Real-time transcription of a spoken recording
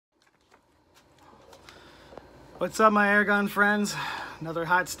What's up, my air gun friends? Another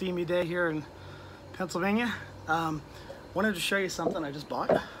hot, steamy day here in Pennsylvania. Wanted to show you something I just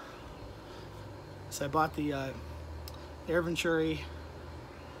bought. So I bought the AirVenturi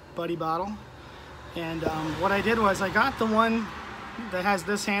buddy bottle, and what I did was I got the one that has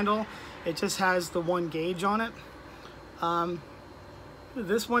this handle. It just has the one gauge on it.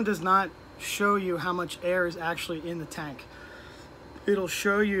 This one does not show you how much air is actually in the tank. It'll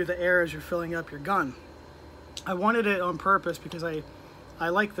show you the air as you're filling up your gun. I wanted it on purpose because I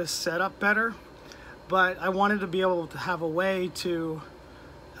like this setup better, but I wanted to be able to have a way to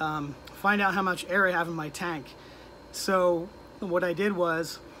find out how much air I have in my tank. So what I did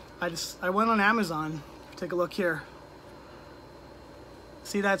was I went on Amazon. Take a look here.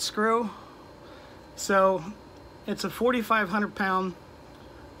 See that screw? So it's a 4,500 pound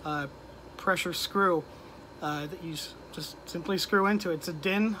pressure screw that you just simply screw into. It's a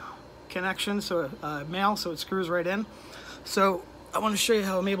DIN connection, so male, so it screws right in. So I want to show you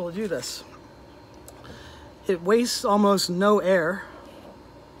how I'm able to do this. It wastes almost no air.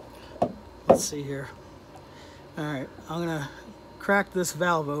 Let's see here. All right, I'm gonna crack this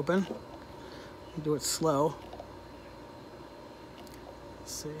valve open. Do it slow.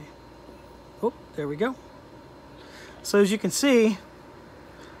 Let's see. Oh, there we go. So as you can see,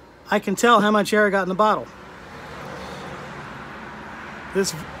 I can tell how much air I got in the bottle.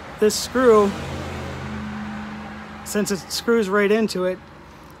 This screw, since it screws right into it,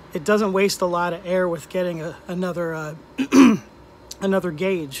 it doesn't waste a lot of air with getting another another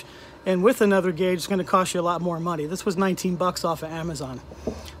gauge. And with another gauge, it's going to cost you a lot more money. This was 19 bucks off of Amazon.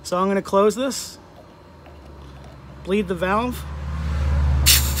 So I'm going to close this, bleed the valve,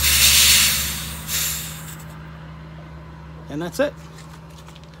 and that's it.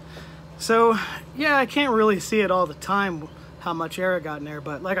 So yeah, I can't really see it all the time how much air I got in there,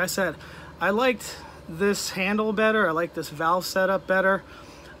 but like I said, I liked this handle better. I like this valve setup better.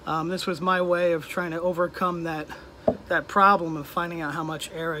 This was my way of trying to overcome that problem of finding out how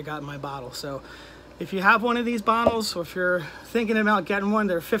much air I got in my bottle. So if you have one of these bottles, or if you're thinking about getting one,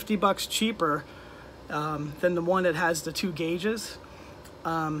 they're 50 bucks cheaper than the one that has the two gauges.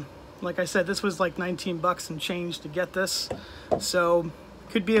 Like I said, this was like 19 bucks and change to get this. So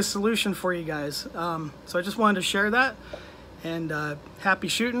could be a solution for you guys. So I just wanted to share that. And happy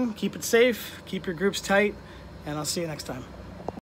shooting, keep it safe, keep your groups tight, and I'll see you next time.